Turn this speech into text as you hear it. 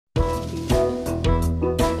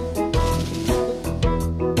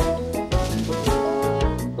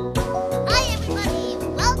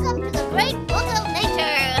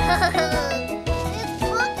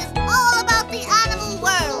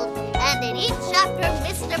next chapter,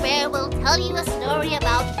 Mr. Bear will tell you a story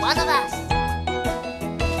about one of us.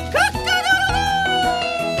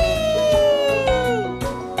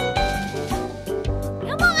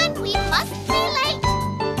 Come on, we must be late.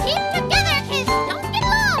 Keep together, kids. Don't get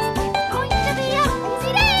lost. It's going to be a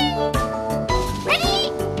busy day. Ready?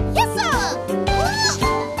 Yes, sir.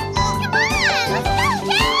 Come on, let's go,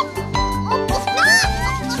 kids. Stop.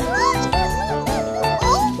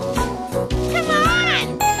 Come on.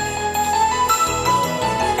 What's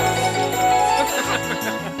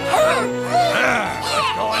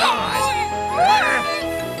going on?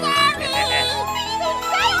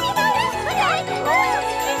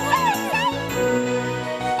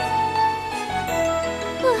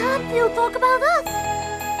 Perhaps you'll talk about us.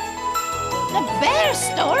 The bear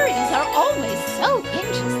stories are always so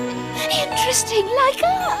interesting. Interesting like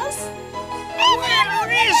us.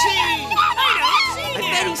 Where is he? I don't see him. I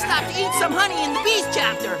bet he stopped to eat some honey in the bees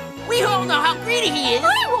chapter. We all know how greedy he is.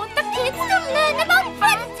 I want the kids to learn about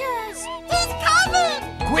predators. He's coming.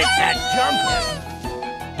 Quit that jumping.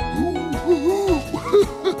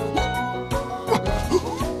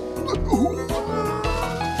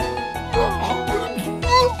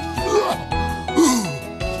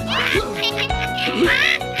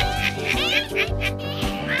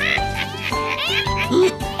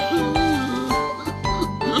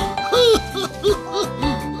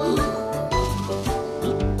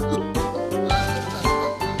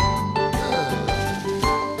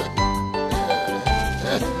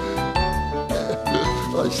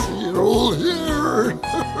 I see it all here.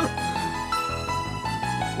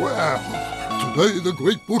 Well, today the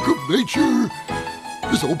great book of nature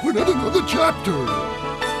is open at another chapter.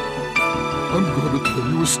 I'm going to tell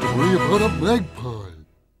you a story about a magpie.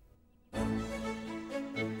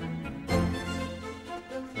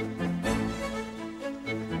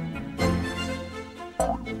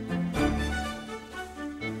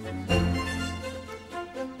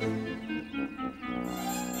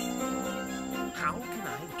 How can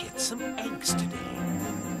I get some eggs today?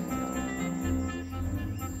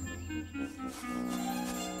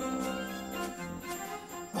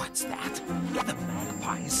 What's that? The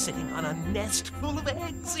magpie is sitting on a nest full of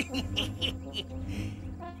eggs.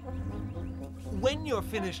 When you're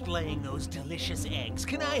finished laying those delicious eggs,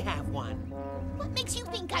 can I have one? What makes you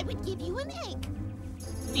think I would give you an egg?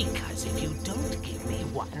 Because if you don't give me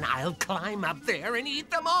one, I'll climb up there and eat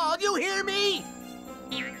them all. You hear me?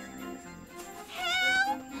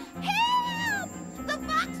 Help! Help! The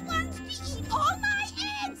fox wants to eat all my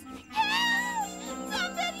eggs! Help!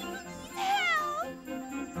 Somebody please help!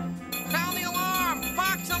 Sound the alarm!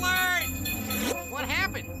 Fox alert! What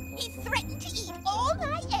happened? He threatened to eat all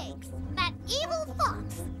my eggs. That evil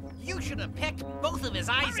fox. You should have picked both of his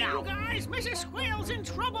eyes out. Guys, Mrs. Squirrel's in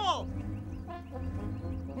trouble!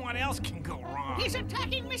 What else can go wrong? He's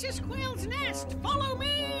attacking Mrs. Squirrel's nest! Follow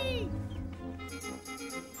me!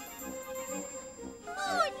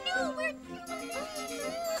 Oh no, we're...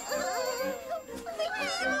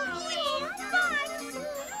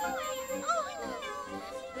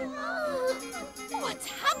 What's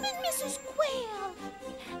happened, Mrs. Quail?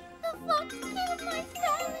 The fox killed my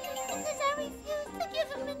family because I refused to give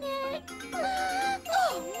him an egg.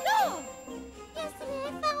 Oh no! Yesterday I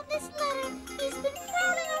found this letter. He's been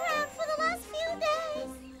prowling around for the last few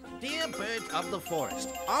days. Dear birds of the forest,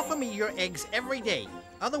 offer me your eggs every day.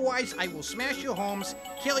 Otherwise, I will smash your homes,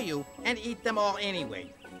 kill you, and eat them all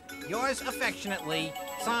anyway. Yours affectionately,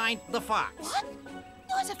 signed, the Fox. What?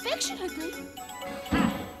 Yours affectionately?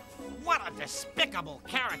 What a despicable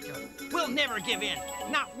character. We'll never give in.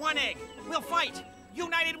 Not one egg. We'll fight.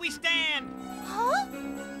 United we stand. Huh?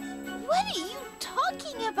 What are you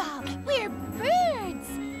talking about? We're birds.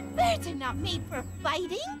 Birds are not made for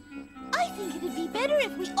fighting. I think it'd be better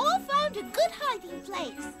if we all found a good hiding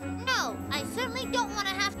place. No, I certainly don't want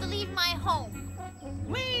to have to leave my home.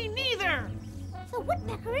 Me neither! The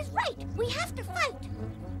woodpecker is right. We have to fight.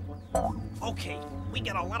 Okay, we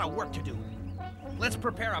got a lot of work to do. Let's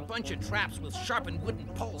prepare a bunch of traps with sharpened wooden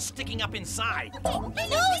poles sticking up inside. No,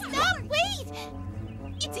 stop, wait!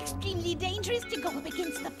 It's extremely dangerous to go up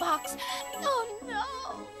against the fox. Oh, no.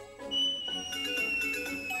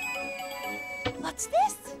 What's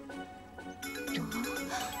this?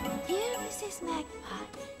 Dear Mrs. Magpie,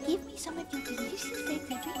 give me some of your delicious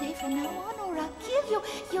eggs every day from now on, or I'll kill you.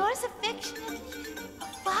 Yours affectionately, a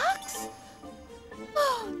fox?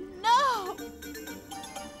 Oh, no!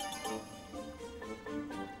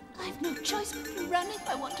 I've no choice but to run if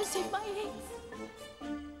I want to save my eggs.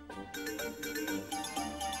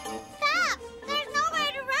 Stop! There's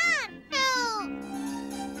nowhere to run! Help!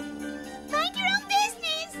 Mind your own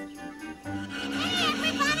business! Hey,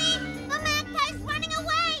 everybody! The magpie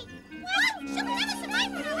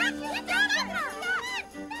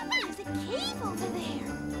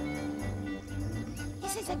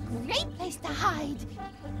hide.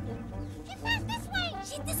 Get back this way!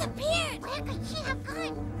 She disappeared! Where could she have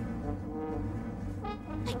gone?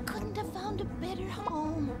 I couldn't have found a better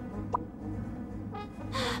home.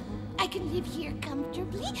 I can live here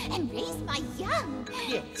comfortably and raise my young.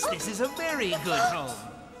 Yes, this is a very good home.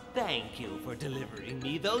 Thank you for delivering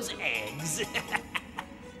me those eggs.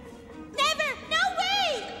 Never! No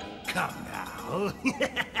way! Come now.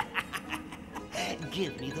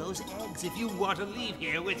 Give me those eggs if you want to leave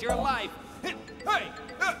here with your life. Hey!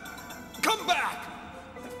 Come back!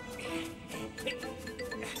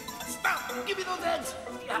 Stop! Give me those eggs!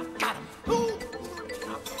 Got him!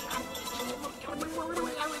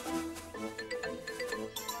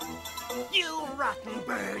 You rotten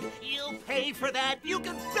bird! You'll pay for that! You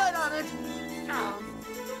can bet on it!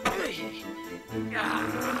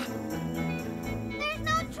 There's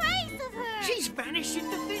no trace of her! She's vanished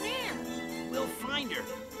into thin air. We'll find her,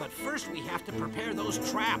 but first we have to prepare those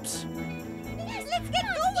traps. Yes, let's get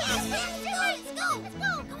going! Let's go! Let's go!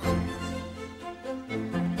 Come on!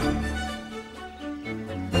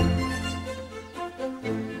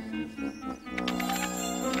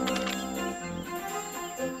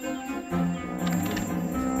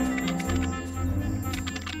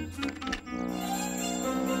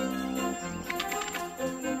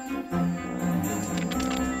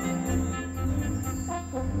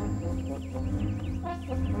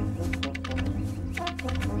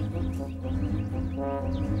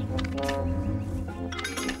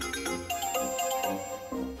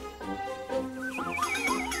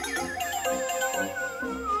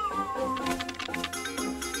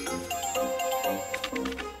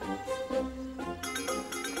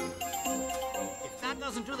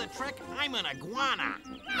 Doesn't do the trick, I'm an iguana.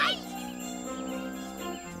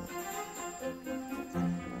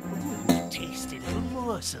 Tasty little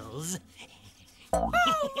morsels. Oh,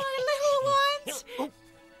 my little ones!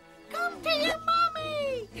 Come to your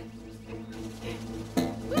mommy!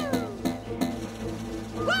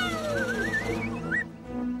 Mommy,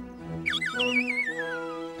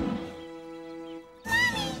 look!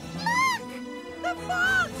 The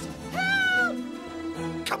fox! Help!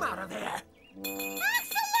 Come out of there!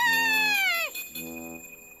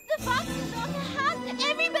 The fox is on the hunt!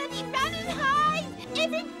 Everybody run and hide!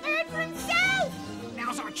 Every bird from south!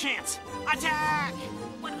 Now's our chance. Attack!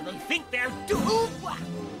 What do they think they're doing?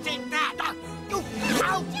 Take that!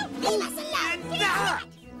 Ow! Leave us alone! And that!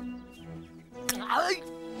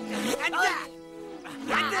 And that!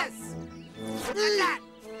 And this! And that!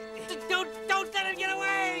 Don't let him get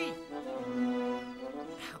away!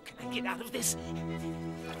 How can I get out of this?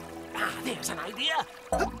 There's an idea.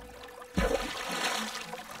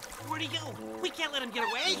 Where'd he go? We can't let him get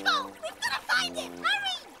away. Go! We've got to find him!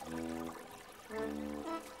 Hurry!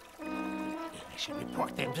 I should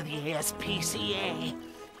report them to the ASPCA. I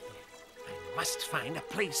must find a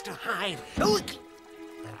place to hide.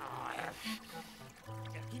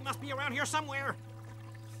 He must be around here somewhere.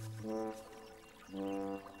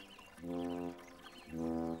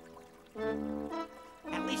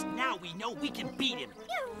 At least now we know we can beat him.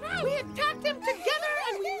 You're right! We attacked him together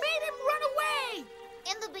and we made him run away!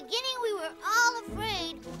 In the beginning, we were all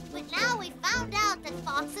afraid, but now we found out that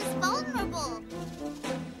Fox is vulnerable.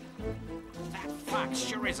 That fox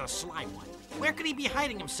sure is a sly one. Where could he be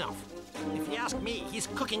hiding himself? If you ask me, he's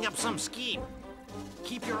cooking up some scheme.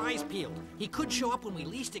 Keep your eyes peeled. He could show up when we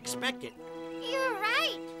least expect it. You're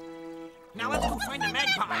right. Now let's go find the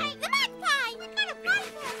magpie. The magpie! We gotta find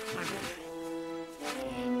her!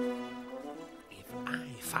 If I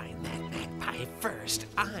find that magpie first,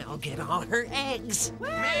 I'll get all her eggs.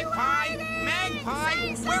 Magpie!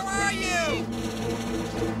 Magpie! Where are you?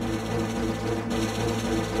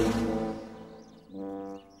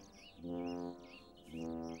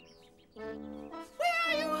 Where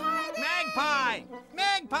are you hiding? Magpie!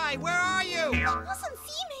 Magpie, where are you? She doesn't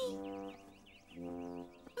see me.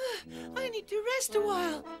 I need to rest a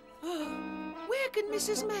while. Where could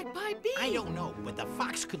Mrs. Magpie be? I don't know, but the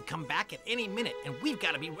fox could come back at any minute, and we've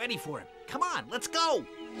got to be ready for him. Come on, let's go!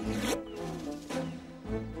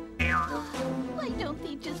 Why don't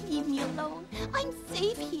they just leave me alone? I'm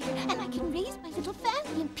safe here, and I can raise my little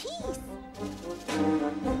family in peace.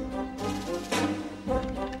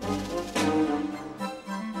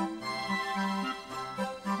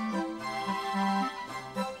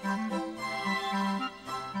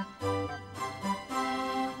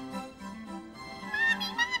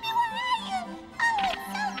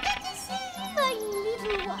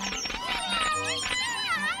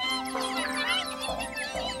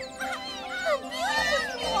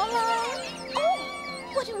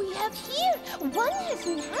 One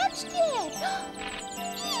hasn't hatched yet.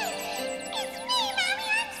 It's me, Mommy.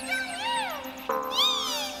 I'm still here.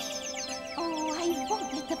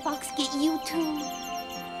 you two.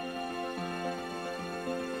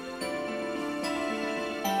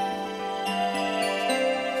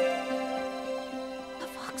 The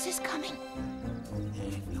fox is coming.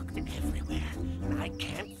 I've looked everywhere, and I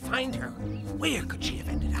can't find her. Where could she have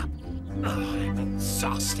ended up? Oh, I'm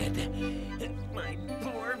exhausted. My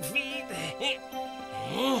poor feet.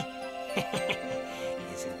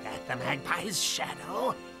 Isn't that the magpie's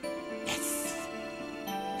shadow? Yes.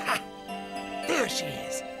 Ha! There she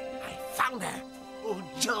is. I found her. Oh,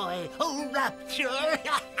 joy. Oh, rapture.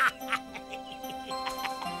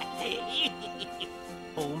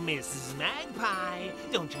 Oh, Mrs. Magpie,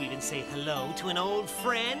 don't you even say hello to an old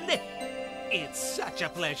friend? It's such a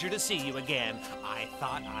pleasure to see you again. I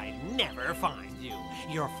thought I'd never find you.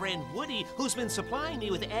 Your friend Woody, who's been supplying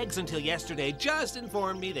me with eggs until yesterday, just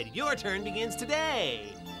informed me that your turn begins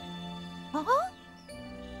today. Huh?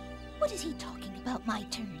 What is he talking about, my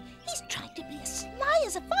turn? He's trying to be as sly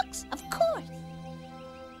as a fox, of course.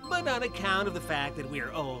 But on account of the fact that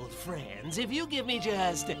we're old friends, if you give me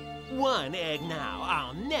just one egg now,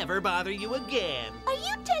 I'll never bother you again. Are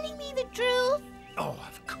you telling me the truth? Oh,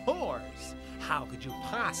 of course. How could you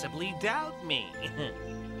possibly doubt me?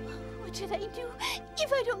 What should I do?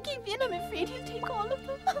 If I don't give in, I'm afraid he'll take all of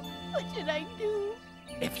them. What should I do?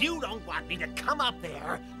 If you don't want me to come up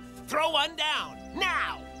there, throw one down,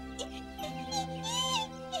 now!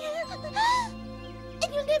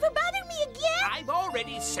 And you'll never bother me again? I've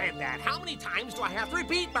already said that. How many times do I have to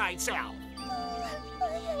repeat myself?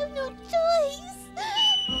 I have no choice.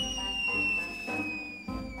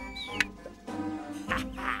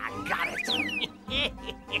 Got it.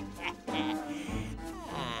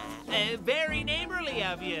 Very neighborly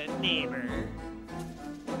of you, neighbor.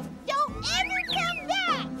 Don't ever come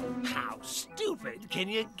back! How stupid can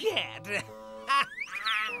you get?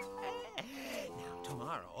 Now,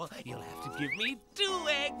 tomorrow, you'll have to give me 2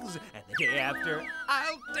 eggs, and the day after,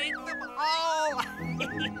 I'll take them all.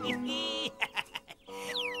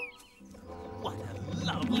 What a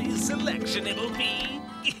lovely selection it'll be.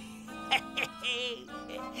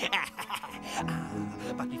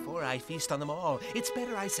 But before I feast on them all, it's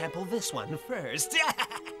better I sample this one first.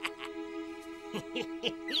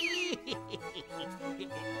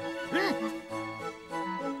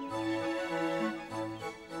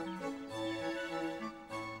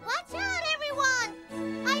 Watch out, everyone!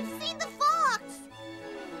 I've seen the fox!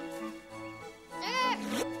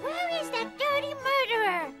 Sir, where is that dirty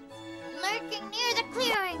murderer? Lurking near the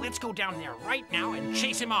clearing. Let's go down there right now and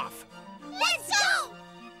chase him off. Let's go!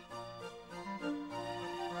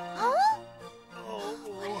 Huh? Oh,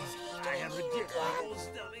 I have a terrible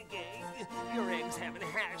stomach ache. Your eggs haven't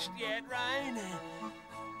hatched yet, right?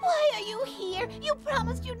 Why are you here? You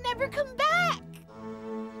promised you'd never come back.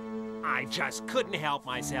 I just couldn't help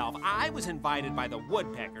myself. I was invited by the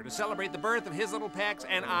woodpecker to celebrate the birth of his little pecks,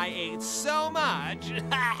 and I ate so much.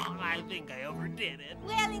 I think I overdid it.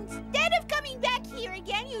 Well, instead of coming back here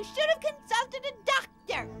again, you should have consulted a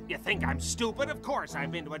doctor. You think I'm stupid? Of course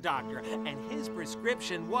I've been to a doctor. And his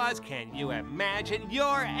prescription was, can you imagine,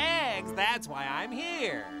 your eggs. That's why I'm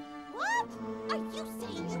here. What? Are you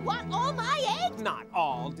saying you want all my eggs? Not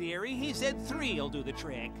all, dearie. He said 3'll do the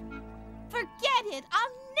trick. Forget it.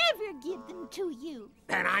 I'll never give them to you.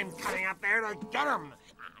 Then I'm coming up there to get them.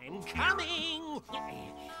 I'm coming.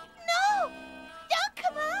 No! Don't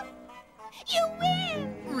come up! You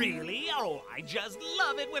win! Really? Oh, I just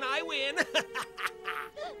love it when I win.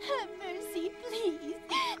 Have mercy, please.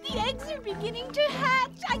 The eggs are beginning to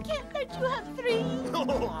hatch. I can't let you have 3.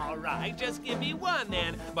 Oh, all right, just give me 1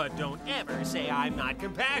 then. But don't ever say I'm not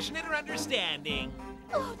compassionate or understanding.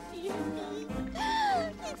 Oh, dear me.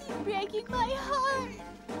 This is breaking my heart.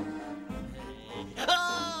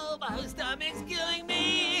 Oh, my stomach's killing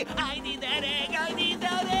me. I need that egg. I need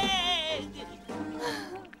that egg.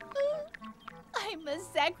 I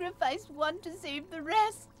must sacrifice one to save the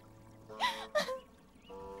rest.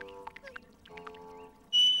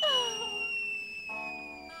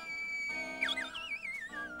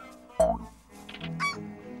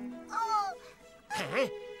 Huh?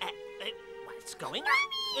 What's going on?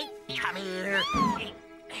 Come here.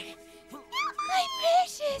 My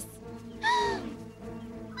precious!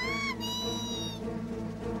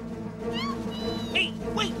 Hey,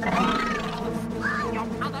 wait! Your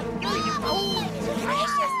mother, you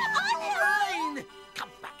Precious! Fine!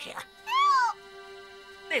 Come back here.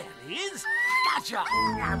 There he is. Gotcha!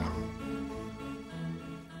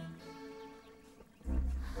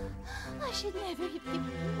 I should never have given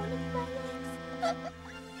him one of my eggs.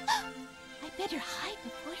 I better hide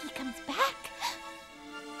before he comes back.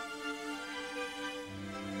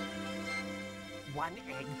 1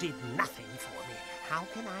 egg did nothing for me. how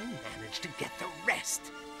can I manage to get the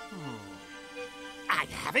rest? I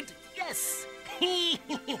have it. Yes.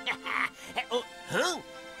 Oh, huh?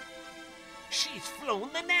 She's flown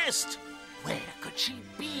the nest. Where could she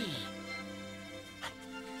be?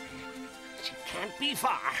 She can't be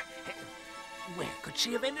far. Where could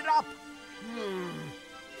she have ended up?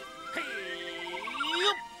 Hey,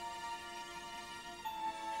 yup.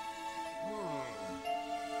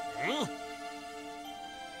 Huh?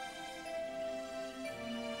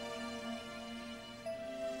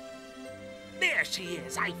 There she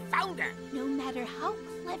is. I found her. No matter how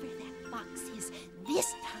clever that fox is,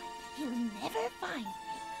 this time he'll never find me.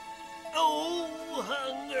 Oh,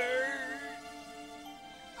 hunger.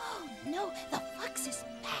 Oh no, the fox is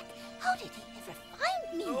back. How did he ever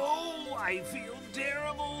find me? Oh, I feel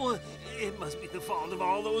terrible. It must be the fault of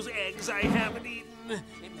all those eggs I haven't eaten.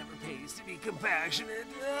 It never pays to be compassionate.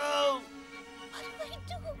 Oh, What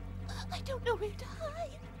do? I don't know where to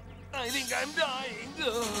hide. I think I'm dying.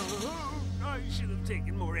 Oh, I should have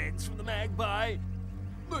taken more eggs from the magpie.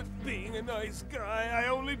 But being a nice guy, I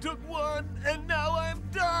only took one, and now I'm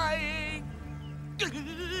dying. I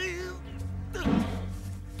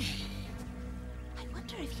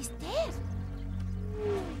wonder if he's dead.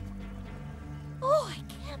 Oh, I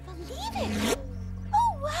can't believe it.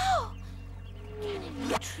 Oh, wow. Can it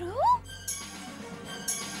be true?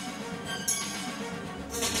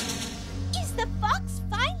 Is the fox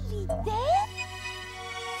finally dead?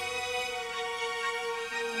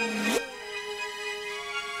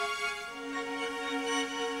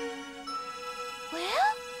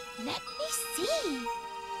 Well, let me see.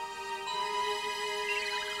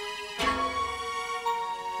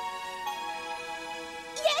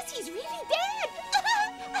 Yes, he's really dead.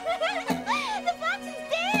 The fox is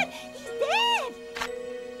dead. He's dead.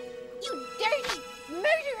 You dirty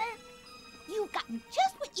murderer. You've gotten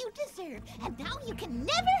just what you deserve, and now you can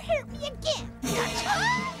never hurt me again. Let me go.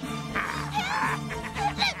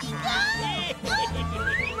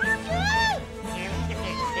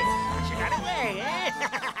 She got away, eh?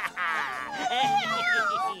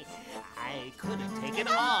 I could have taken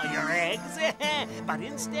all your eggs, but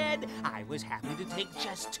instead, I was happy to take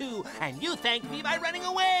just 2, and you thanked me by running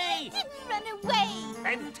away. Didn't run away.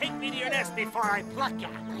 And take me to your nest before I pluck you.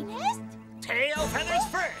 My nest? Tail feathers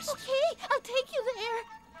first. Okay, I'll take you there.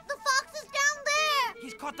 The fox is down there.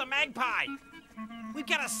 He's caught the magpie. We've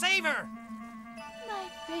got to save her. My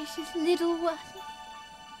precious little one.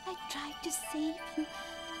 I tried to save you,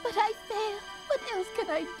 but I failed. What else could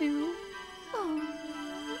I do? Oh.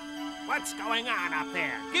 What's going on up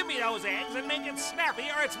there? Give me those eggs and make it snappy,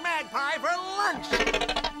 or it's magpie for lunch.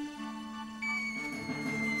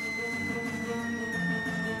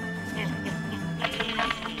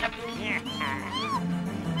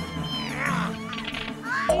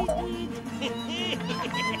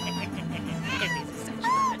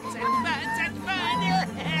 Such fun.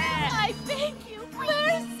 I beg you,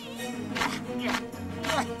 mercy.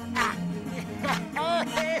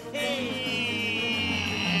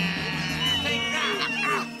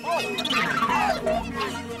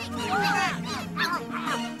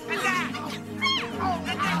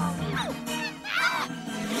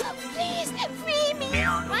 Please, free me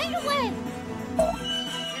right away.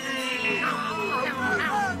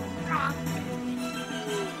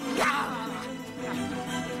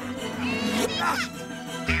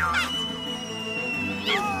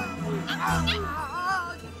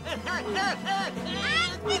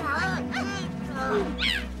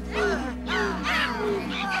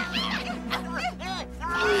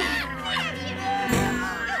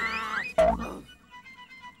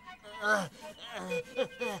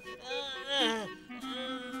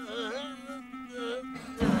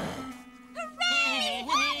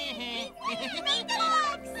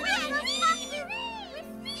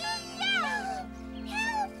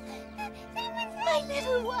 My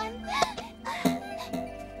little one.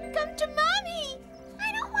 Come to Mommy.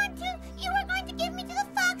 I don't want to. You were going to give me to the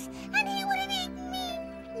fox, and he would have eaten me.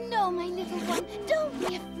 No, my little one. Don't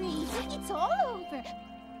be afraid. It's all over.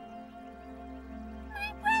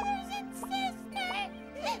 My brothers and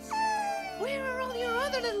sisters. Where are all your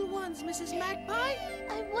other little ones, Mrs. Magpie?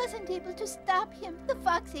 I wasn't able to stop him. The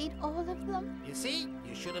fox ate all of them. You see,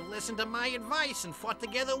 you should have listened to my advice and fought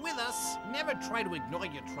together with us. Never try to ignore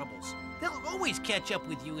your troubles. They'll always catch up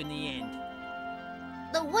with you in the end.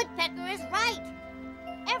 The woodpecker is right.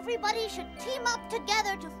 Everybody should team up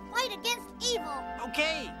together to fight against evil.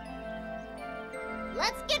 Okay.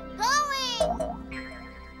 Let's get going.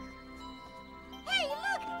 Hey,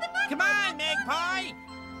 look! The magpie! Come on, Magpie!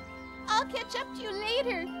 I'll catch up to you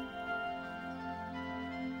later.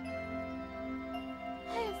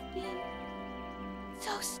 I have been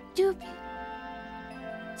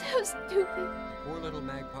so stupid. Poor little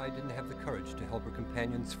Magpie didn't have the courage to help her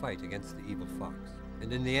companions fight against the evil fox.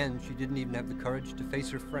 And in the end, she didn't even have the courage to face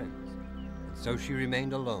her friends. And so she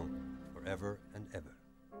remained alone forever and ever.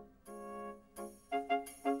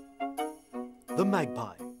 The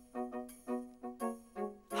magpie.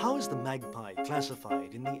 How is the magpie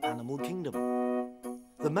classified in the animal kingdom?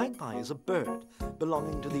 The magpie is a bird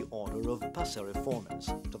belonging to the order of Passeriformes,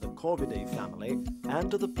 to the Corvidae family,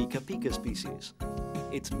 and to the Pica pica species.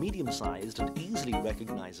 It's medium-sized and easily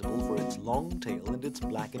recognizable for its long tail and its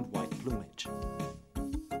black and white plumage.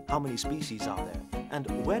 How many species are there,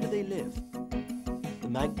 and where do they live? The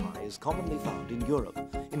magpie is commonly found in Europe,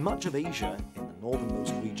 in much of Asia, in the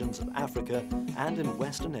northernmost regions of Africa, and in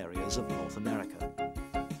western areas of North America.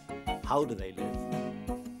 How do they live?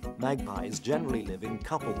 Magpies generally live in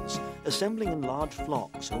couples, assembling in large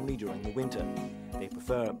flocks only during the winter. They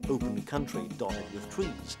prefer open country dotted with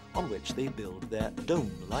trees, on which they build their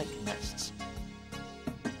dome-like nests.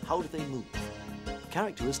 How do they move?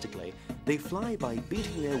 Characteristically, they fly by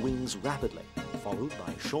beating their wings rapidly, followed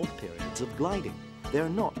by short periods of gliding. They're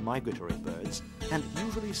not migratory birds, and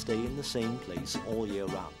usually stay in the same place all year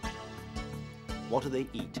round. What do they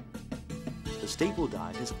eat? The staple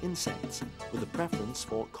diet is insects, with a preference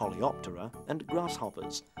for coleoptera and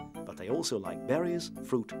grasshoppers, but they also like berries,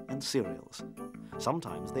 fruit, and cereals.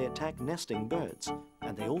 Sometimes they attack nesting birds,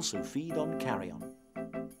 and they also feed on carrion.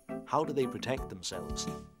 How do they protect themselves?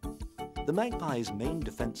 The magpie's main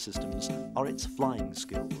defense systems are its flying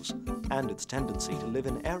skills and its tendency to live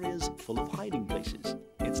in areas full of hiding places.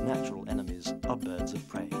 Its natural enemies are birds of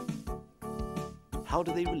prey. How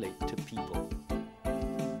do they relate to people?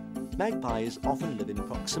 Magpies often live in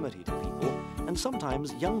proximity to people, and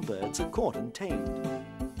sometimes young birds are caught and tamed.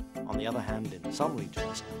 On the other hand, in some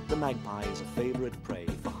regions, the magpie is a favorite prey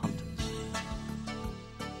for hunters.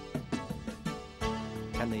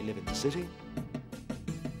 Can they live in the city?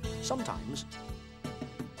 Sometimes.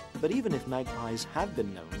 But even if magpies have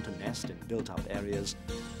been known to nest in built-up areas,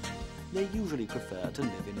 they usually prefer to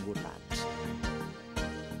live in woodlands.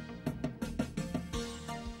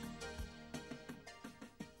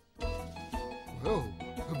 Well,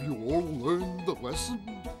 have you all learned the lesson?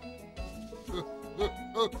 The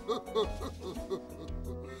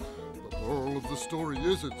moral of the story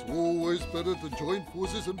is it's always better to join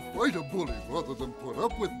forces and fight a bully rather than put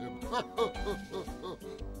up with him.